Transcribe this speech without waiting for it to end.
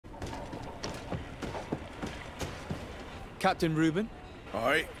Captain Reuben?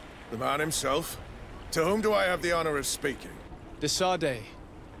 Aye, the man himself. To whom do I have the honor of speaking? De Sade,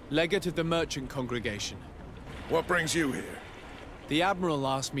 legate of the merchant congregation. What brings you here? The Admiral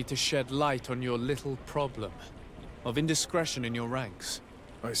asked me to shed light on your little problem of indiscretion in your ranks.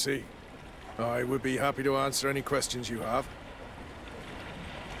 I see. I would be happy to answer any questions you have.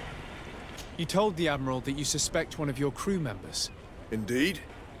 You told the Admiral that you suspect one of your crew members. Indeed.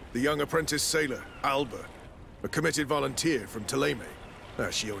 The young apprentice sailor, Alba. A committed volunteer from Teleme.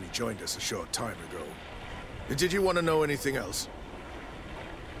 She only joined us a short time ago. Did you want to know anything else?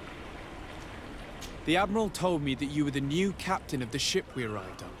 The Admiral told me that you were the new captain of the ship we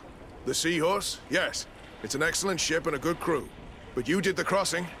arrived on. The Seahorse? Yes. It's an excellent ship and a good crew. But you did the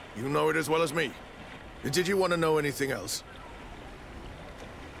crossing. You know it as well as me. Did you want to know anything else?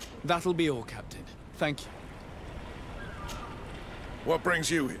 That'll be all, Captain. Thank you. What brings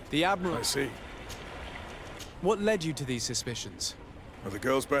you here? The Admiral... I see. What led you to these suspicions? Well, the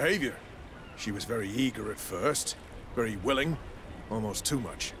girl's behavior. She was very eager at first. Very willing. Almost too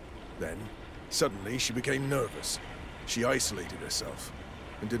much. Then, suddenly, she became nervous. She isolated herself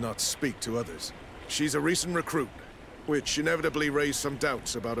and did not speak to others. She's a recent recruit, which inevitably raised some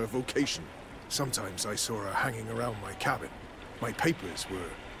doubts about her vocation. Sometimes I saw her hanging around my cabin. My papers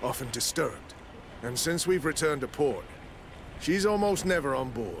were often disturbed. And since we've returned to port, she's almost never on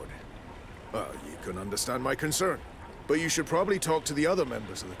board. Well, you can understand my concern. But you should probably talk to the other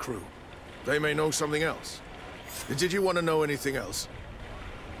members of the crew. They may know something else. Did you want to know anything else?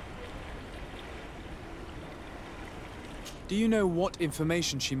 Do you know what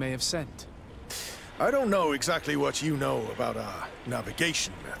information she may have sent? I don't know exactly what you know about our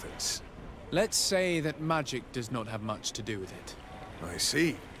navigation methods. Let's say that magic does not have much to do with it. I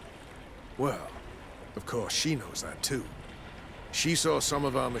see. Well, of course she knows that too. She saw some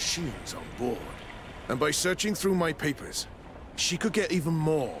of our machines on board. And by searching through my papers, she could get even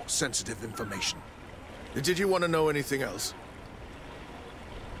more sensitive information. Did you want to know anything else?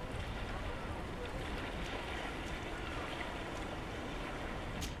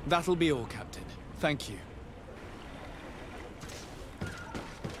 That'll be all, Captain. Thank you.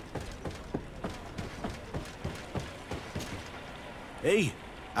 Hey,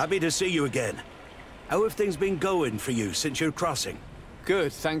 happy to see you again. How have things been going for you since your crossing?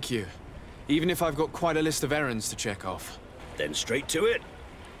 Good, thank you. Even if I've got quite a list of errands to check off. Then straight to it.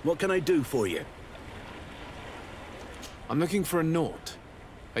 What can I do for you? I'm looking for a Naut.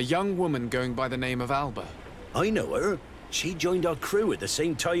 A young woman going by the name of Alba. I know her. She joined our crew at the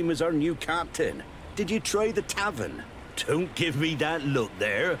same time as our new captain. Did you try the tavern? Don't give me that look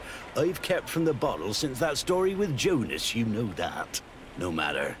there. I've kept from the bottle since that story with Jonas, you know that. No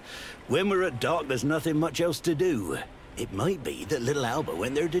matter. When we're at dock, there's nothing much else to do. It might be that little Alba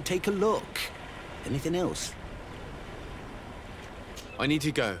went there to take a look. Anything else? I need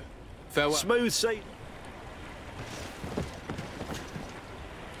to go. Farewell. Smooth sailing.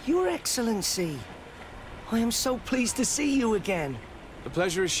 Your Excellency, I am so pleased to see you again. The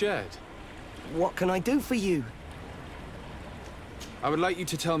pleasure is shared. What can I do for you? I would like you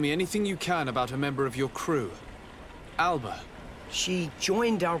to tell me anything you can about a member of your crew. Alba. She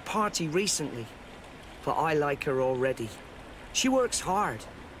joined our party recently, but I like her already. She works hard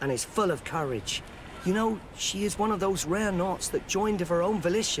and is full of courage. You know, she is one of those rare Nauts that joined of her own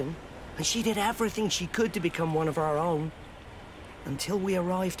volition, and she did everything she could to become one of our own. Until we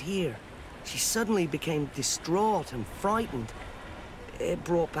arrived here, she suddenly became distraught and frightened. It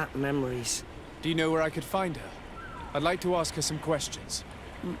brought back memories. Do you know where I could find her? I'd like to ask her some questions.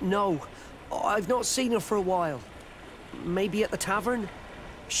 No, I've not seen her for a while. Maybe at the tavern?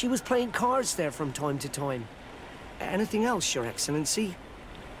 She was playing cards there from time to time. Anything else, Your Excellency?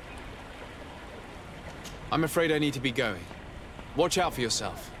 I'm afraid I need to be going. Watch out for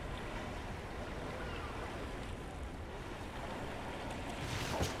yourself.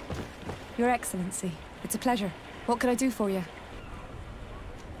 Your Excellency, it's a pleasure. What can I do for you?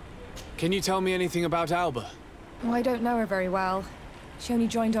 Can you tell me anything about Alba? Oh, I don't know her very well. She only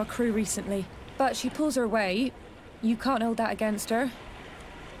joined our crew recently. But she pulls her weight. You can't hold that against her.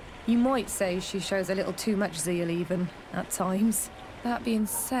 You might say she shows a little too much zeal even, at times. That being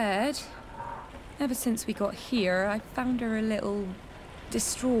said, ever since we got here, I found her a little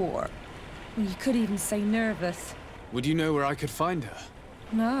distraught. You could even say nervous. Would you know where I could find her?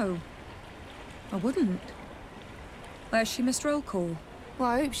 No, I wouldn't. Where's she missed roll call? Well,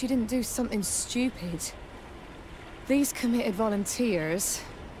 I hope she didn't do something stupid. These committed volunteers,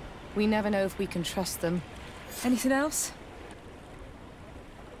 we never know if we can trust them. Anything else?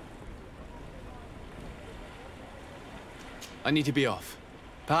 I need to be off.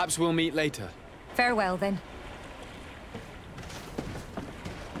 Perhaps we'll meet later. Farewell, then.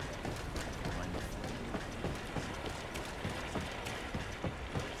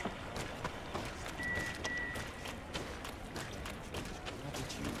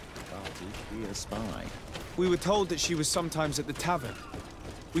 she a spy? We were told that she was sometimes at the tavern.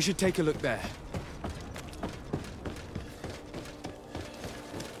 We should take a look there.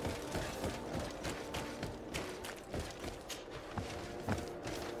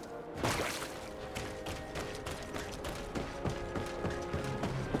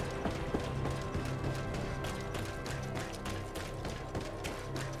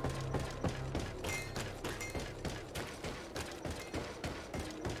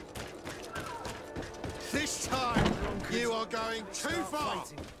 This time, you are going too far.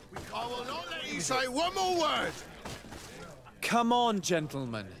 I will not let you say one more word. Come on,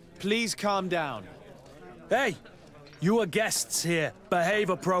 gentlemen. Please calm down. Hey, you are guests here. Behave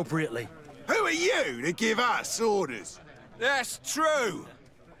appropriately. Who are you to give us orders? That's true.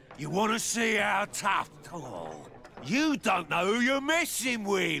 You want to see how tough? Oh, you don't know who you're messing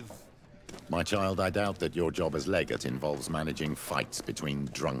with. My child, I doubt that your job as legate involves managing fights between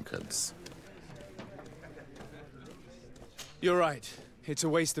drunkards. You're right. It's a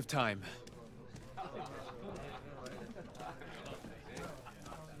waste of time.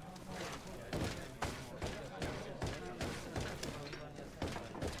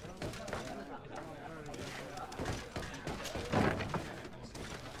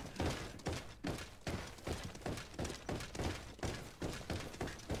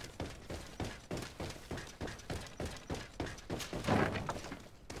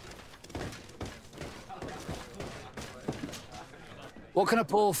 What can I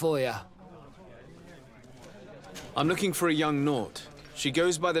pour for you? I'm looking for a young Naut. She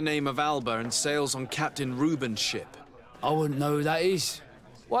goes by the name of Alba and sails on Captain Reuben's ship. I wouldn't know who that is.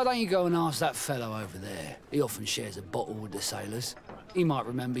 Why don't you go and ask that fellow over there? He often shares a bottle with the sailors. He might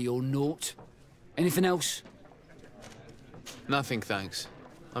remember your Naut. Anything else? Nothing, thanks.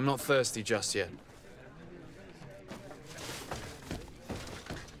 I'm not thirsty just yet.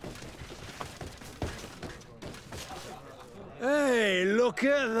 Hey, look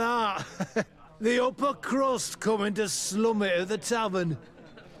at that! The upper crust coming to slum it at the tavern.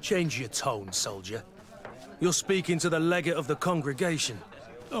 Change your tone, soldier. You're speaking to the legate of the congregation.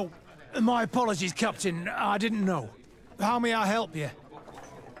 Oh, my apologies, Captain. I didn't know. How may I help you?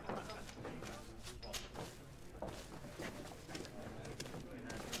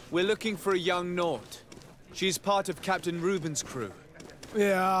 We're looking for a young Naut. She's part of Captain Reuben's crew.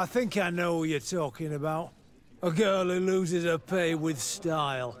 Yeah, I think I know who you're talking about. A girl who loses her pay with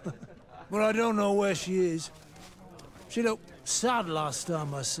style. But I don't know where she is. She looked sad last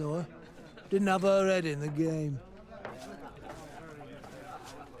time I saw her. Didn't have her head in the game.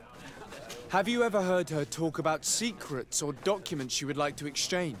 Have you ever heard her talk about secrets or documents she would like to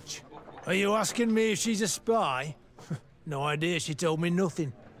exchange? Are you asking me if she's a spy? No idea, she told me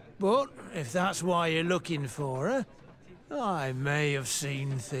nothing. But if that's why you're looking for her, I may have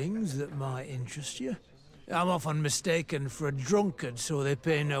seen things that might interest you. I'm often mistaken for a drunkard, so they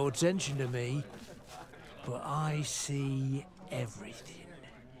pay no attention to me. But I see everything.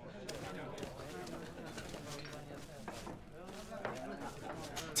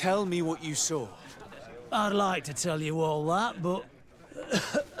 Tell me what you saw. I'd like to tell you all that, but...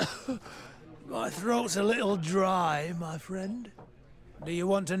 my throat's a little dry, my friend. Do you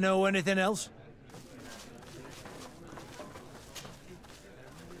want to know anything else?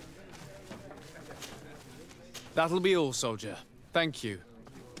 That'll be all, soldier. Thank you.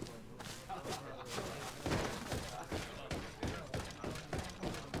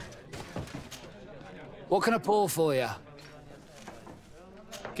 What can I pour for you?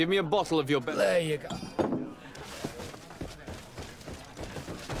 Give me a bottle of your best. There you go.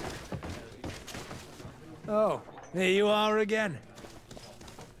 Oh, here you are again.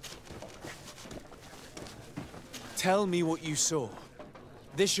 Tell me what you saw.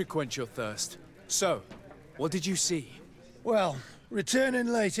 This should quench your thirst. So, what did you see? Well, returning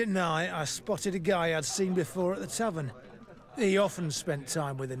late at night, I spotted a guy I'd seen before at the tavern. He often spent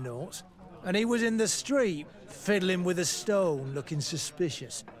time with the Nauts, and he was in the street, fiddling with a stone, looking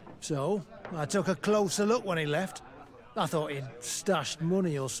suspicious. So, I took a closer look when he left. I thought he'd stashed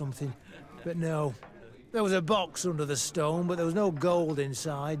money or something, but no. There was a box under the stone, but there was no gold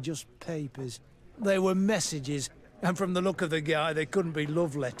inside, just papers. They were messages, and from the look of the guy, they couldn't be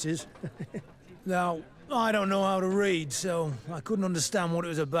love letters. Now, I don't know how to read, so I couldn't understand what it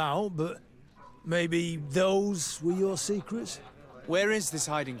was about, but maybe those were your secrets? Where is this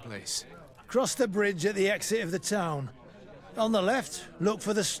hiding place? Cross the bridge at the exit of the town. On the left, look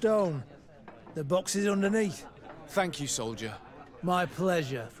for the stone. The box is underneath. Thank you, soldier. My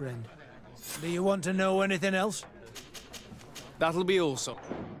pleasure, friend. Do you want to know anything else? That'll be all, soldier.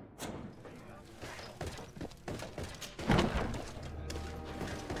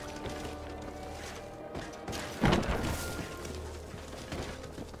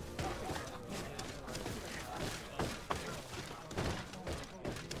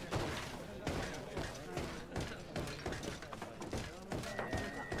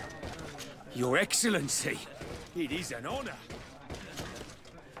 Your Excellency, it is an honor.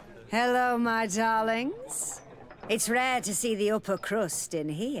 Hello, my darlings. It's rare to see the upper crust in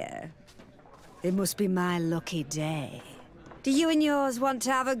here. It must be my lucky day. Do you and yours want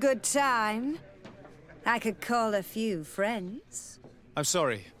to have a good time? I could call a few friends. I'm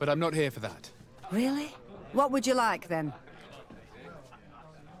sorry, but I'm not here for that. Really? What would you like, then?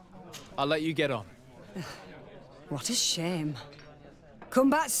 I'll let you get on. What a shame. Come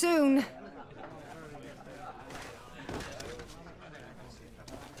back soon.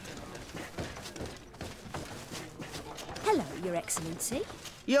 Hello, Your Excellency.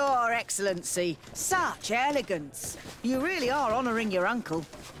 Your Excellency, such elegance. You really are honouring your uncle.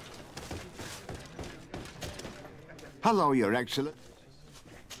 Hello, Your Excellency.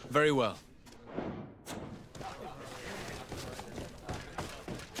 Very well.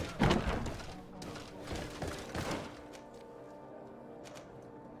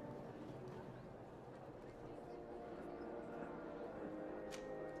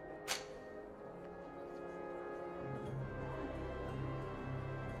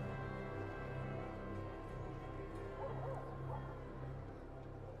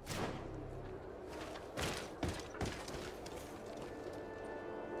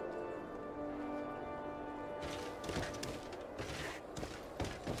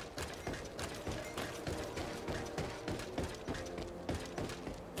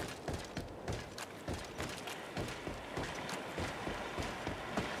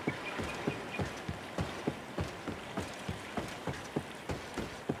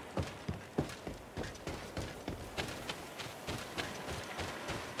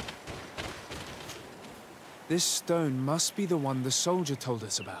 This stone must be the one the soldier told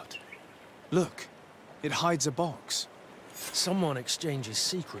us about. Look, it hides a box. Someone exchanges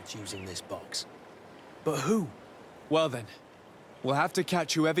secrets using this box. But who? Well then, we'll have to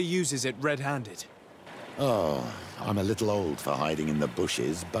catch whoever uses it red-handed. Oh, I'm a little old for hiding in the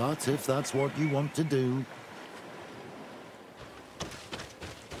bushes, but if that's what you want to do...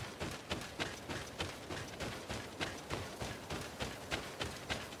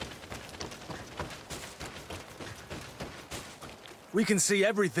 We can see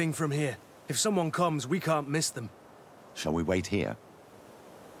everything from here. If someone comes, we can't miss them. Shall we wait here?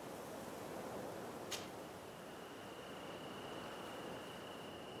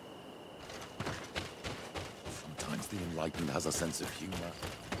 Sometimes the enlightened has a sense of humor.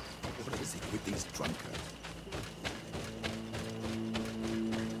 What is it with these drunkards?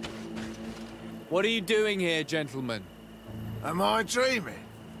 What are you doing here, gentlemen? Am I dreaming?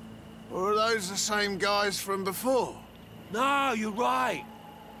 Or are those the same guys from before? No, you're right.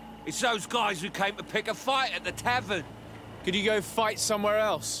 It's those guys who came to pick a fight at the tavern. Could you go fight somewhere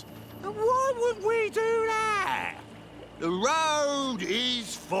else? And why would we do that? The road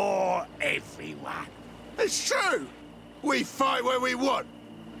is for everyone. It's true! We fight where we want!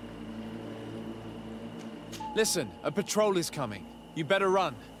 Listen, a patrol is coming. You better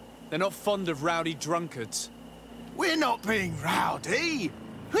run. They're not fond of rowdy drunkards. We're not being rowdy!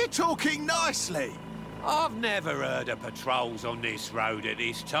 We're talking nicely! I've never heard of patrols on this road at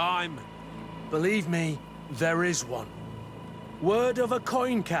this time. Believe me, there is one. Word of a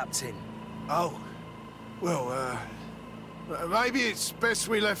coin captain. Oh. Well, maybe it's best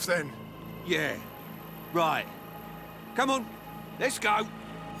we left then. Yeah. Right. Come on, let's go.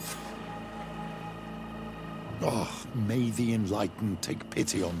 Oh, may the enlightened take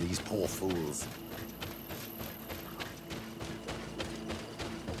pity on these poor fools.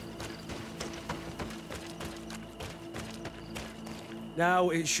 Now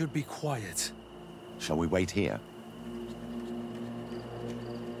it should be quiet. Shall we wait here?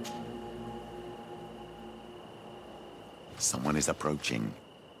 Someone is approaching.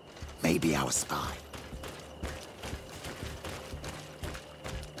 Maybe our spy.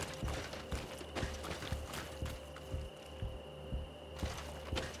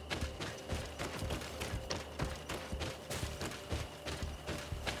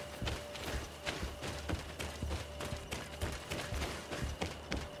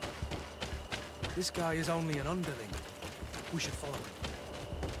 This guy is only an underling. We should follow him.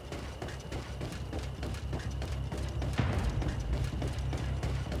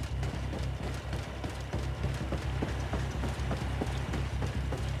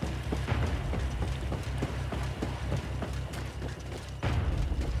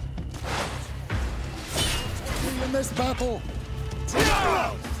 In this battle!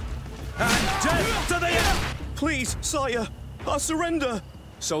 And death to the end! Please, sire, I surrender!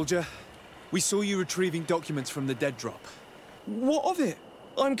 Soldier, we saw you retrieving documents from the dead drop. What of it?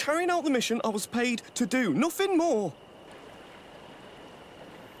 I'm carrying out the mission I was paid to do, nothing more.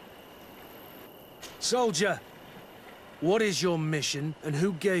 Soldier, what is your mission and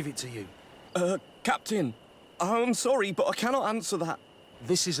who gave it to you? Captain, I'm sorry, but I cannot answer that.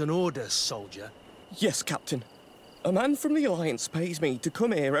 This is an order, soldier. Yes, Captain. A man from the Alliance pays me to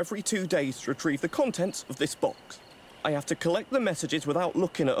come here every 2 days to retrieve the contents of this box. I have to collect the messages without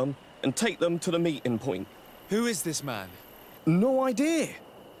looking at them and take them to the meeting point. Who is this man? No idea.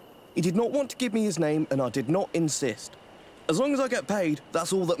 He did not want to give me his name, and I did not insist. As long as I get paid,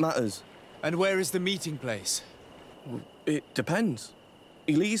 that's all that matters. And where is the meeting place? It depends.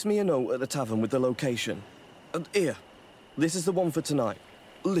 He leaves me a note at the tavern with the location. And here, this is the one for tonight.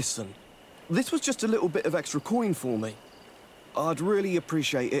 Listen, this was just a little bit of extra coin for me. I'd really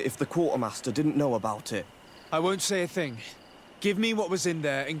appreciate it if the quartermaster didn't know about it. I won't say a thing. Give me what was in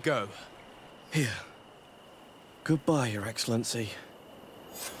there and go. Here. Goodbye, Your Excellency.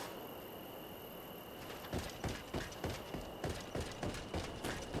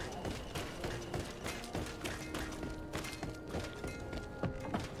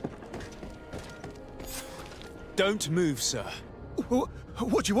 Don't move, sir.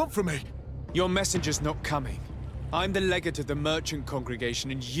 What do you want from me? Your messenger's not coming. I'm the legate of the merchant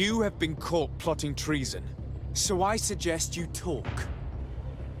congregation, and you have been caught plotting treason. So I suggest you talk.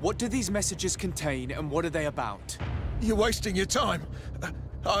 What do these messages contain, and what are they about? You're wasting your time.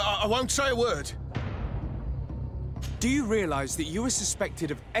 I won't say a word. Do you realize that you are suspected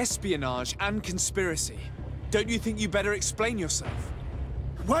of espionage and conspiracy? Don't you think you better explain yourself?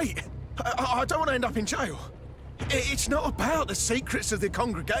 Wait! I don't want to end up in jail. It's not about the secrets of the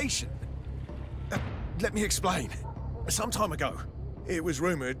congregation. Let me explain. Some time ago, it was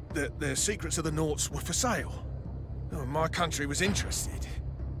rumored that the secrets of the Naughts were for sale. My country was interested.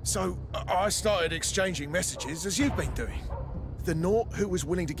 So I started exchanging messages as you've been doing. The Naught who was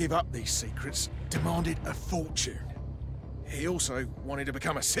willing to give up these secrets demanded a fortune. He also wanted to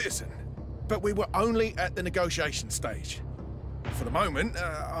become a citizen. But we were only at the negotiation stage. For the moment,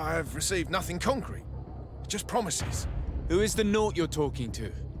 I have received nothing concrete. Just promises. Who is the Naught you're talking to?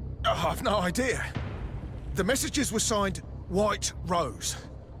 I've no idea. The messages were signed White Rose.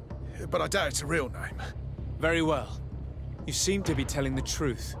 But I doubt it's a real name. Very well. You seem to be telling the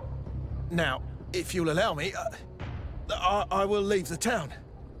truth. Now, if you'll allow me, I will leave the town.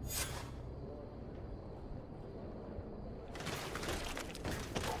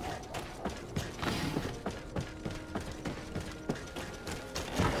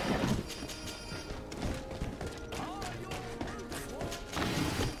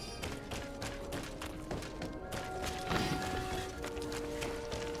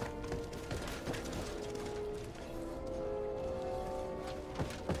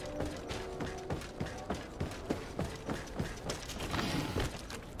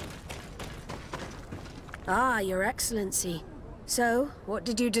 Ah, Your Excellency. So, what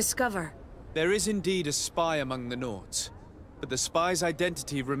did you discover? There is indeed a spy among the Naughts, but the spy's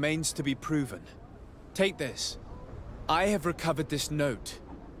identity remains to be proven. Take this. I have recovered this note,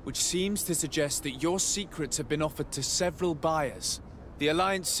 which seems to suggest that your secrets have been offered to several buyers. The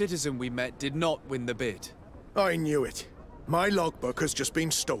Alliance citizen we met did not win the bid. I knew it. My logbook has just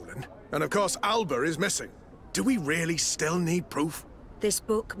been stolen, and of course Alba is missing. Do we really still need proof? This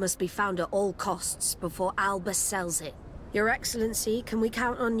book must be found at all costs before Alba sells it. Your Excellency, can we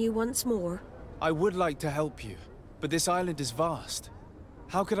count on you once more? I would like to help you, but this island is vast.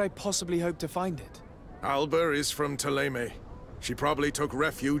 How could I possibly hope to find it? Alba is from Toleme. She probably took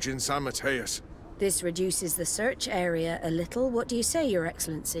refuge in San Mateus. This reduces the search area a little. What do you say, Your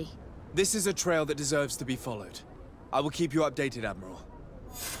Excellency? This is a trail that deserves to be followed. I will keep you updated, Admiral.